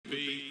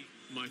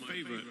my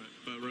favourite,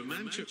 but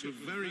Romanchuk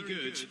looked very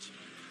good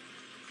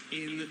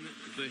in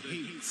the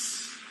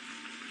heats.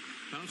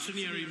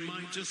 Paltrinieri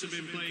might just have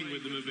been playing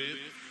with them a bit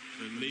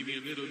and leaving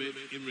a little bit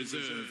in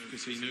reserve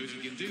because he knows he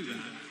can do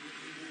that.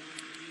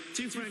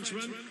 Two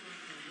Frenchmen,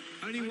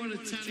 only one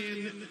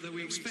Italian that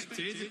we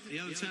expected. The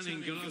other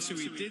Italian, Galossi,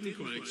 we didn't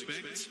quite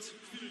expect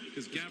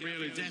because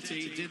Gabriele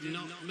Detti did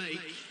not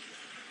make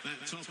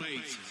that top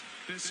 8.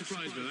 Bit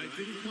surprised by that.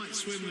 Didn't quite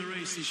swim the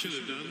race he should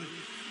have done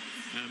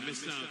and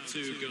missed out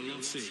to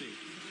Galossi.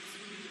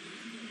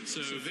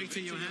 So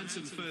Victor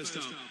Johansson first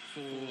up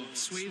for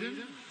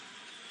Sweden.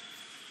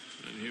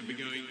 And he'll be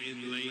going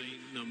in lane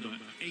number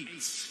 8.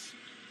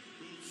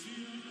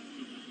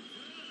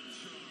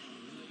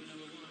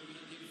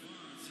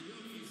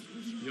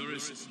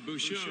 Joris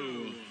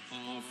Bouchaut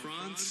of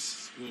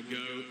France will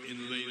go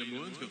in lane number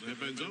 1. He's got the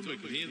headphones on,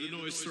 but can hear the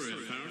noise through it,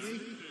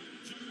 apparently.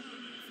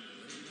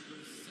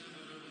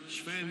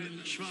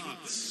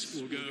 Schwarz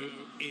will go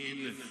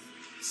in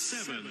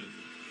 7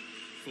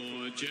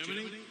 for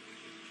Germany.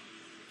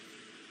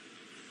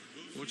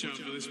 Watch out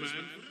for this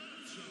man.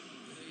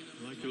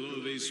 Like a lot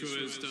of these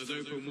swimmers, does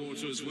open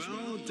water as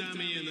well.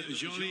 Damien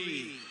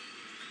Joly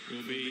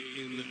will be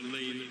in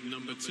lane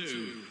number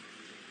 2.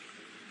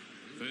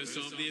 First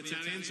off, the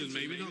Italians, and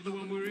maybe not the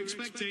one we were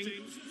expecting,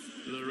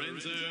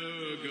 Lorenzo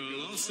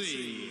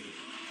Galossi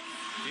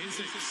in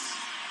 6.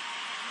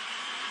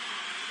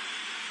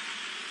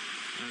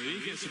 And he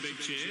gets a big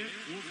cheer.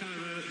 What kind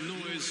of a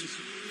noise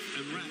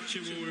and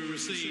rapture will we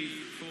receive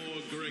for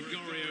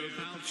Gregorio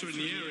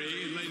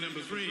Paltrinieri in lane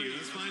number 3?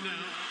 Let's find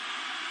out.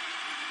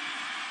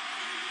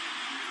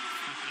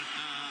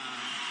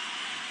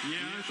 Yeah,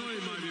 I thought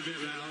it might be a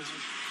bit loud.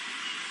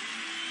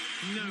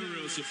 No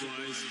real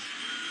surprise.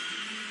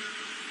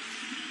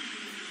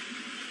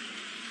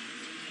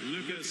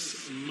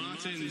 Lucas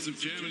Maertens of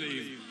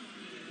Germany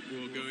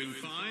will go in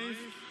 5.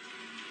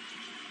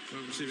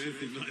 Won't receive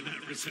anything like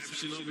that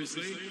reception,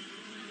 obviously.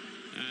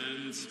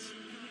 And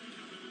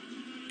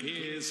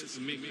here's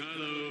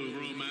Mikhailo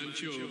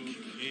Romanchuk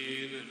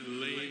in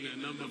lane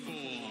number 4.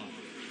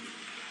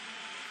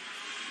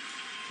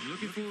 I'm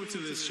looking forward to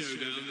this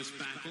showdown, this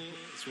battle.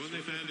 It's one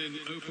they've had in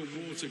open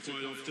water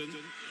quite often.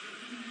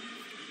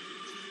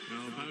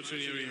 Well,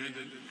 Paltrinieri had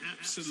an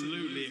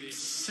absolutely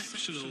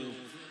exceptional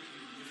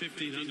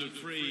 1500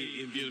 free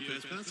in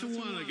Budapest, but that's a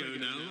while ago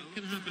now. What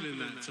can happen in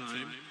that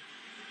time?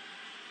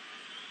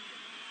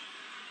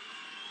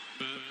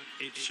 But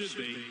it should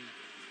be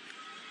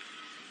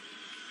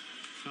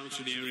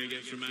Paltrinieri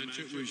against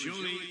Romanchuk, with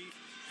Joly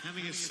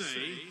having a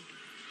say.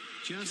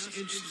 Just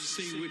interested to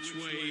see which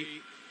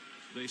way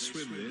they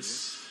swim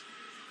this.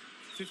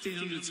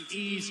 1500's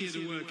easier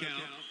to work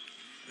out.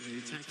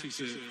 The tactics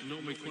are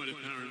normally quite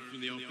apparent from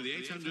the off, but the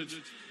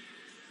 800,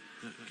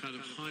 that kind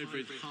of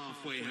hybrid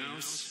halfway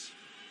house.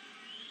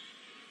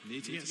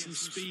 Need to get some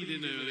speed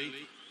in early.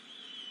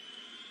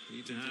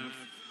 Need to have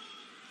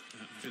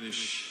that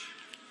finish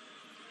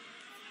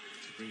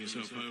to bring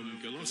yourself home.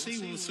 Galossi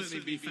will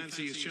certainly be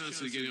fancying his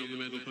chances of getting on the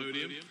medal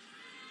podium.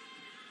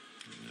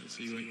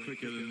 So he went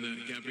quicker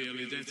than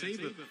Gabriele Detti,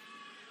 but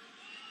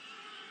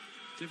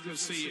difficult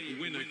to see a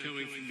winner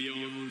coming from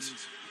beyond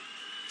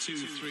 2,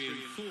 3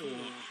 and 4,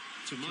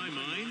 to my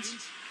mind.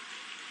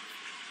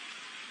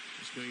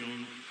 Just going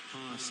on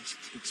past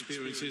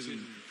experiences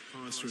and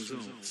past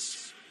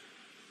results.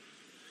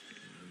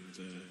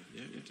 And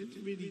yeah, we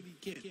didn't really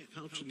get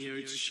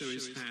Paltrinieri to show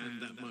his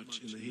hand that much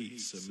in the heat,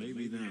 so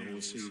maybe now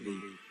we'll see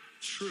the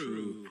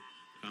true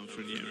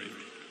Paltrinieri.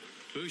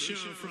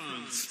 Bouchaut of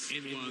France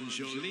in 1,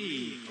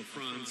 Joly of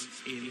France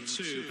in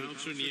 2.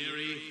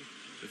 Paltrinieri,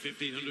 the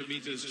 1500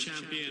 meters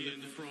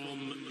champion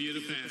from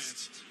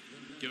Budapest,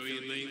 going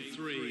in lane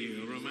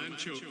 3.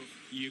 Romanchuk,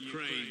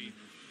 Ukraine.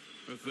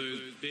 Both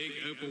those big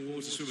open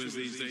water swimmers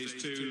these days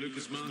too.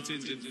 Lucas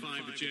Maertens in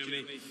 5 for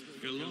Germany.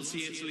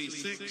 Galossi, Italy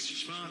 6.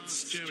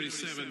 Schwarz, Germany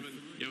 7.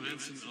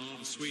 Johansson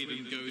of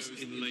Sweden goes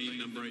in lane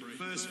number 8.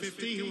 First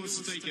 50, who wants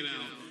to take it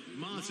out?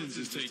 Maertens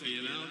is taking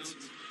it out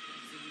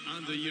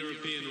under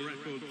European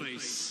record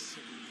pace.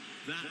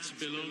 That's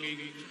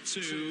belonging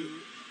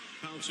to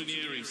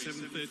Paltrinieri,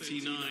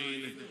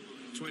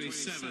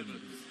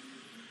 7:39.27.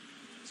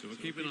 So we'll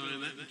keep an eye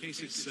on that in case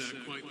it's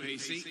quite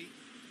pacey.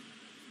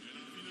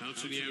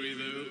 Paltrinieri,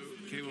 though,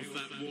 came off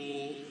that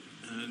wall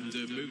and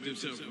moved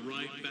himself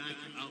right back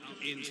up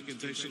into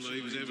contention, though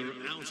he was ever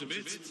out of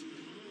it.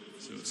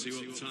 So let's see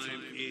what the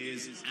time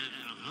is at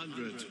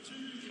 100.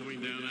 Coming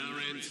down our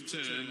end to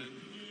turn.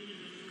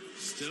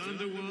 Still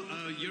under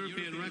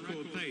European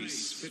record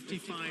pace,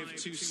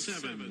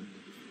 55.27.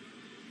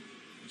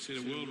 We've seen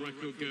a world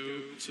record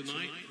go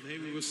tonight.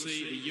 Maybe we'll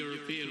see a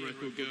European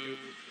record go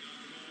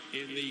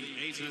in the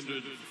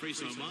 800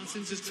 freestyle.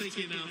 Maertens is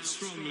taking it out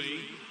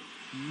strongly.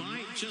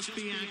 Might just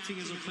be acting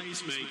as a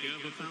placemaker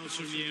for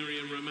Paltrinieri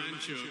and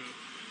Romanchuk.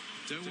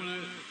 Don't want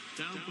to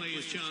downplay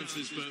his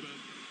chances, but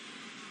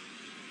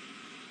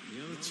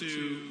the other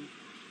two,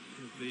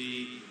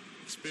 the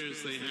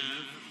experience they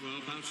have,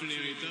 well,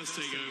 Paltrinieri does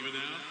take over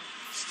now.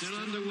 Still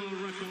under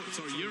world record,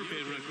 sorry,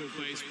 European record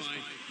place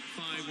by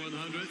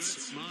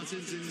 5/100ths.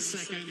 Maertens in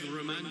second,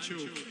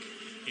 Romanchuk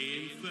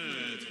in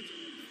third.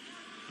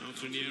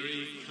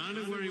 Paltrinieri kind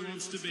of where he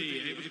wants to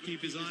be, able to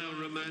keep his eye on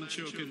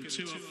Romanchuk and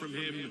 2 up from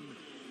him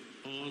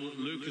on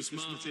Lucas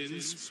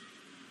Maertens.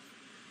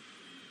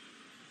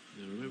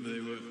 Now remember, they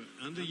were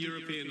under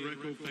European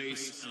record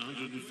pace at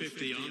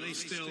 150. Are they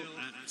still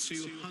at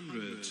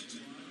 200?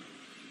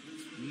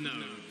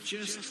 No,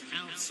 just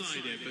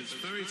outside it, but it's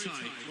very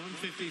tight.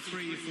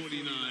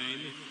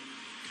 153.49.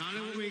 Kind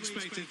of what we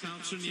expected.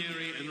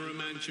 Paltrinieri and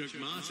Romanchuk.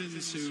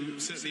 Maertens, who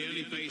set the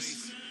early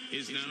pace,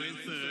 is now in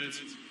third.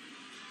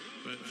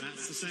 But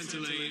that's the centre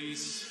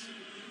lanes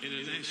in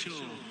an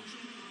echelon.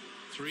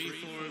 3,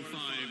 4 and 5.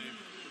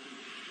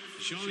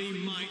 Joly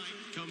might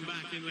come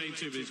back in lane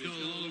 2, but he's got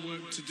a lot of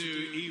work to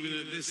do even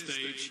at this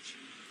stage.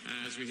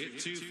 As we hit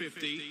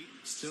 250,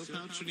 still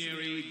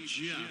Paltrinieri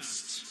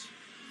just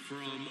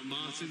from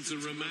Maertens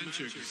and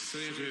Romanchuk. So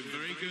they have a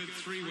very good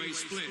 3-way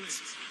split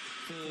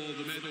for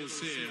the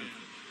medals here.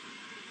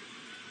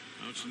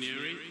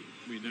 Paltrinieri,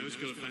 we know, has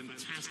got a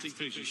fantastic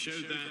finish. He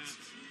showed that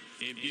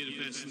in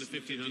Budapest in the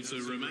 1500, so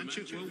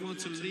Romanchuk won't want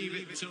to leave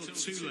it until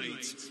too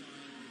late.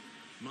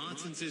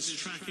 Maertens is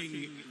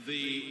tracking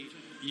the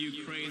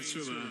Ukraine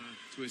swimmer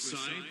to his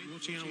side,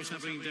 watching out what's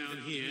happening down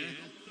here.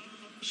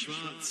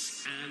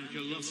 Schwarz and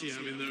Galossi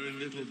having their own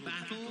little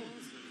battle.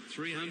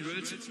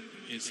 300,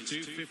 it's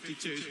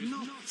 2:52. It's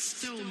not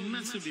still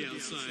massively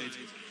outside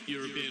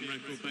European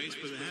record pace,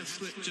 but it has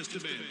slipped just a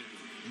bit.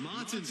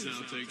 Maertens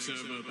now takes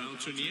over,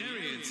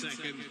 Paltrinieri in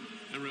second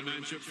and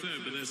Romanchuk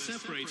third, but they're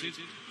separated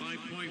by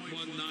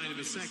 0.19 of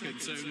a second,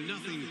 so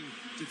nothing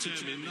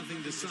determined,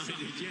 nothing decided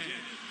yet.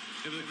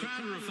 If the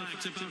crowd are a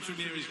factor,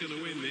 Paltrinieri's going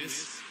to win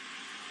this,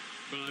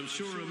 but I'm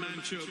sure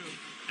Romanchuk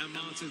and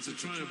Maertens are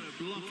trying to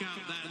block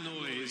out that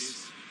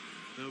noise.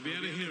 They'll be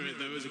able to hear it,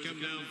 though, as they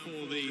come down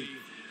for the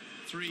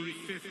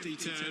 350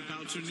 turn.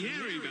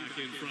 Paltrinieri back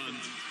in front.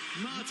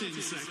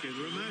 Maertens second,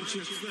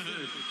 Romanchuk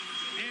third.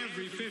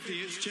 Every 50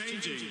 it's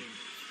changing.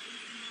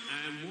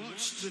 And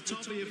watch the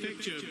top of your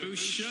picture.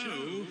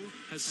 Bouchaut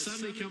has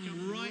suddenly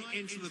come right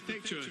into the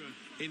picture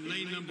in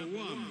lane number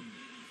 1.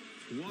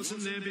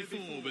 Wasn't there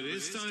before, but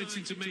is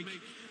starting to make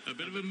a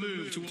bit of a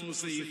move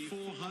towards the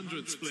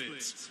 400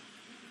 split.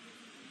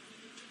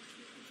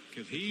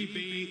 Could he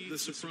be the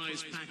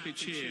surprise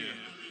package here?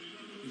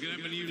 We're going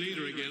to have a new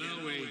leader again,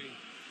 aren't we?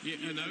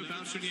 Yeah, no,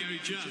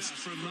 Paltrinieri just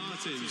from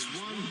Maertens.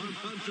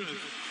 100th.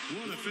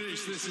 What a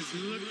finish this is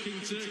looking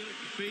to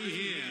be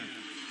here.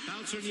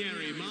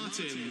 Paltrinieri,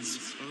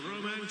 Maertens,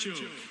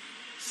 Romanchuk,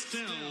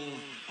 still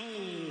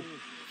all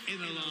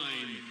in a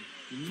line.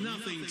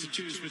 Nothing to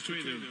choose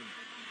between them.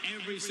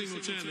 Every single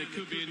turn there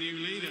could be a new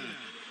leader.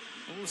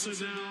 Also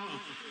now,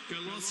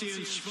 Galossi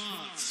and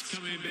Schwarz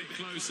coming a bit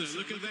closer.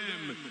 Look at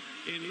them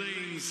in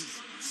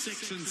lanes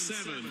 6 and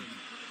 7.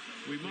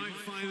 We might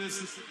find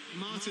this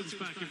Maertens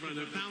back in front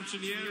of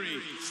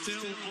Paltrinieri,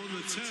 still on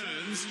the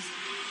turns,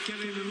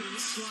 getting them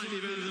slightly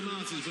better than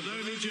Maertens, but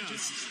only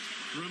just.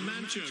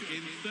 Romanchuk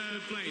in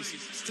third place.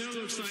 Still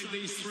looks like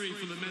these three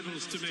for the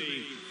medals to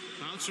me.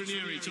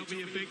 Paltrinieri, top of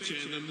your picture,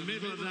 in the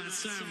middle of that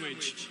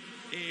sandwich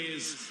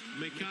is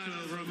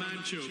Mikhail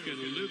Romanchuk and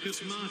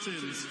Lucas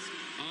Maertens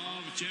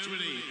of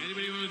Germany.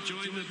 Anybody want to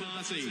join the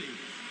party?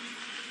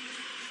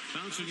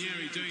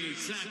 Paltrinieri doing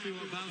exactly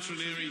what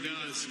Paltrinieri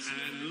does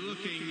and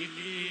looking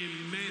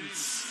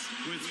immense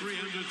with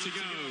 300 to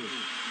go.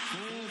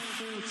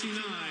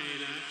 4:49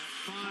 at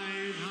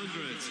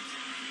 500.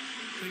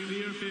 I think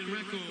the European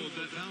record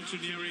that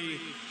Paltrinieri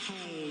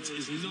holds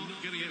is not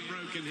going to get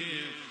broken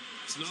here.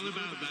 It's not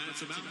about that.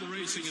 It's about the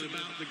racing and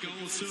about the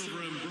gold,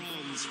 silver and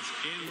bronze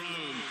in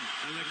Rome.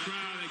 And the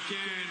crowd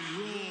again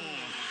roar.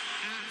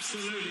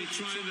 Absolutely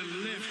trying to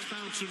lift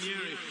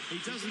Paltrinieri. He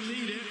doesn't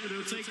need it, but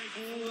he'll take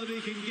all that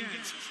he can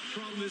get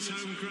from this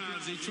home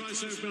crowd. He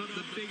tries to open up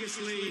the biggest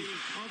lead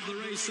of the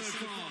race so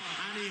far,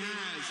 and he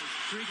has.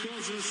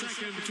 3/4 of a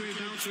second between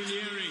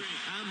Paltrinieri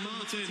and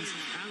Maertens,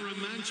 and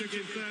Romanchuk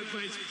in third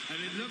place. And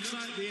it looks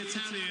like the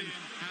Italian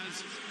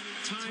has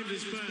timed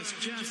his burst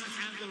just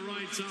at the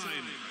right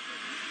time.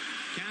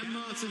 Can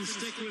Maertens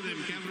stick with him?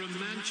 Can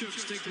Romanchuk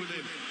stick with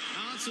him?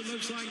 Answer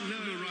looks like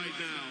no right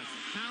now.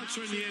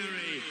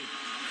 Paltrinieri,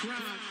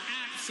 crowd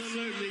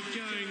absolutely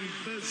going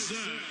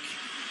berserk.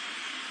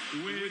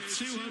 With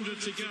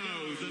 200 to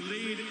go, the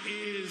lead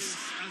is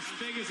as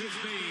big as it's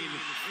been.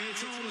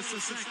 It's almost a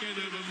second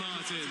over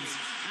Maertens.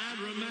 And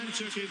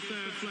Romanchuk in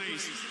third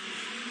place.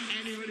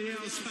 Anybody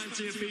else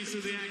fancy a piece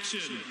of the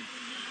action?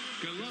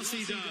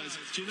 Galossi does.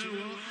 Do you know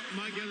what?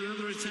 Might get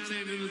another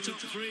Italian in the top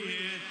 3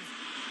 here.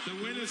 The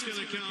winner's going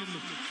to come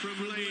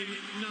from lane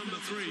number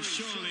 3,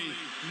 surely.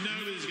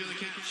 Nobody's going to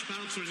catch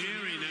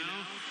Paltrinieri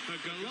now,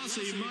 but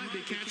Galossi might be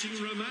catching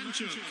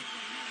Romanchuk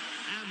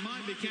and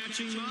might be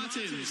catching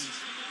Maertens.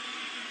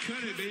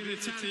 Could it be an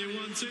Italian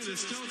 1-2? There's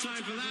still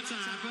time for that to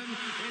happen.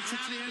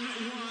 Italian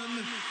 1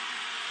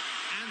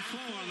 and 4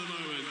 at the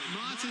moment.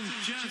 Maertens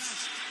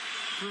just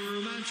from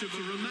Romanchuk,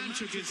 but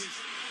Romanchuk is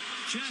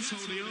just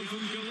holding on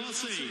from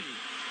Galossi.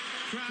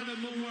 crowd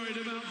are more worried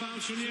about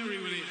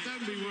Paltrinieri with it.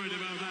 Don't be worried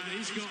about that.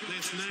 He's got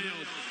this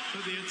nailed.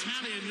 But the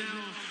Italian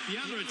now,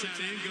 the other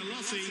Italian,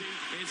 Galossi,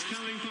 is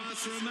coming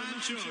past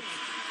Romanchuk.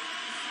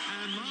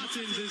 And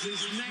Maertens is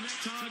his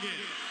next target.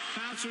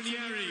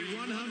 Paltrinieri,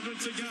 100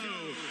 to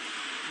go.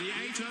 The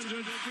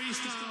 800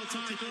 freestyle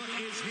title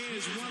is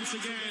his once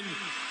again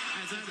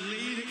as that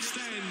lead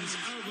extends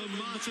over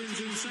Maertens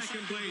in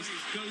second place.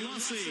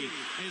 Galossi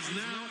is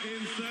now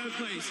in third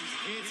place.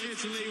 It's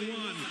Italy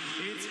 1,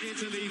 it's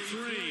Italy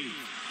 3.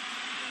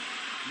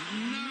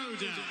 No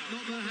doubt,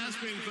 not that there has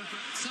been for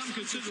some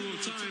considerable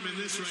time in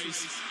this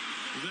race,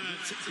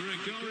 that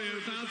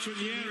Gregorio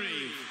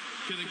Paltrinieri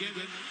going to get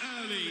an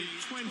early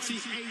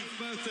 28th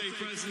birthday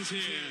present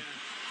here.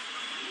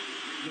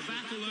 The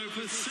battle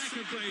over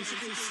second place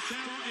is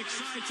still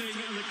exciting,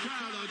 and the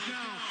crowd are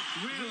now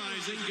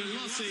realizing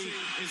Galossi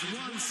is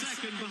 1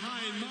 second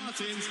behind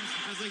Maertens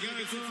as they go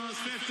into the last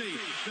 50.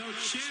 They'll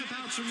cheer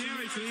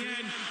Paltrinieri to the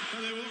end,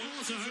 but they will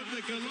also hope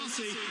that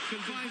Galossi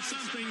can find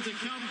something to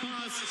come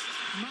past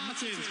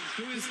Maertens,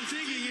 who is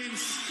digging in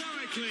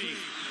stoically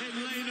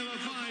in lane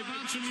number 5.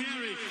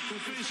 Paltrinieri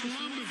will finish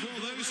long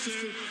before those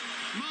two.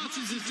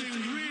 Maertens is doing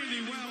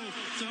really well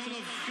to hold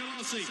off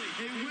Galossi.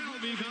 It will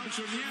be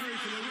Paltrinieri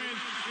for the win.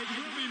 It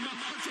will be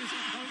Maertens.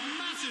 A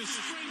massive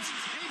sprint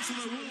into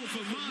the wall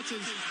for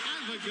Maertens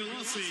and for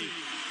Galossi.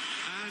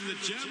 And the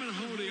German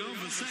holding on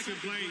for second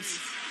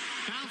place.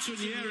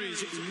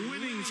 Paltrinieri's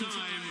winning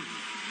time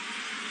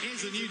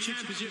is a new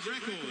championship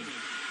record.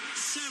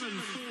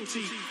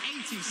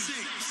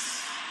 7:40.86.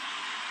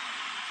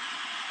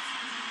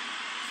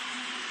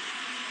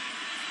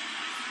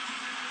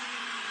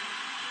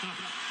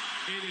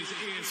 It is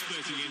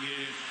ear-splitting in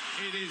here.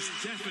 It is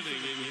deafening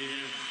in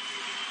here.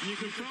 You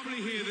can probably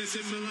hear this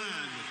in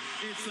Milan.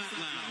 It's that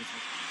loud.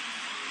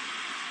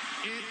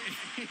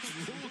 It's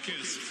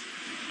raucous,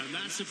 and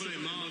that's to put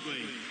it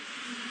mildly.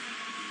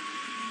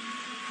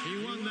 He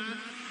won that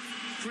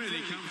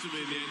pretty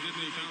comfortably in the end,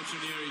 didn't he,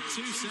 Paltrinieri?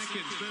 2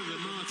 seconds better than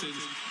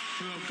Maertens,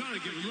 who I've got to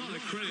give a lot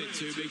of credit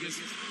to,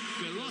 because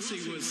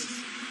Galossi was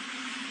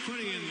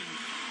putting in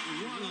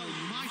one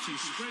almighty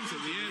sprint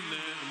at the end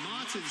there.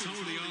 Maertens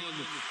holding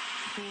on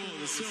for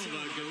the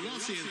silver.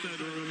 Galossi in third,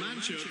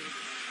 Romanchuk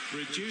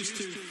reduced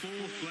to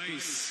fourth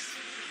place.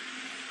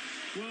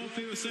 Well,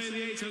 people say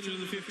the 800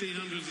 and the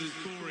 1500s is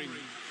boring.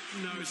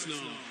 No, it's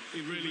not.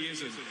 It really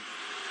isn't.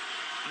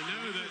 I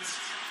know that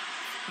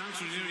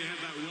Paltrinieri had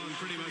that one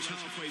pretty much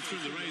halfway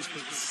through the race,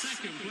 but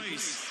second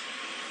place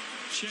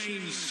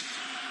changed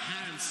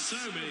hands so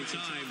many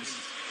times.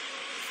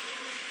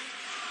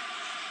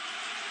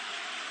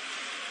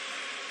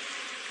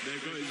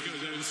 He's got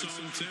his own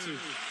song too.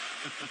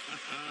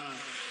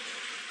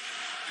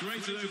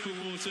 Great at open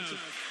water,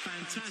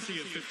 fantastic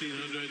at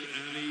 1500,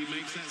 and he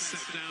makes that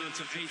step down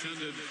to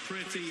 800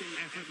 pretty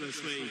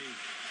effortlessly.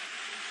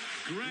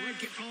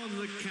 Greg on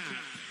the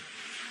cap.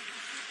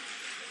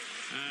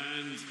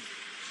 And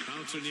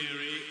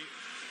Paltrinieri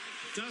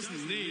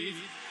doesn't need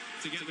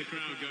to get the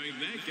crowd going.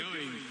 They're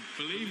going.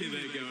 Believe me,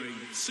 they're going.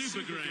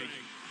 Super Greg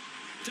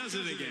does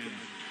it again.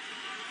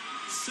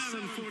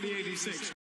 7:40.86.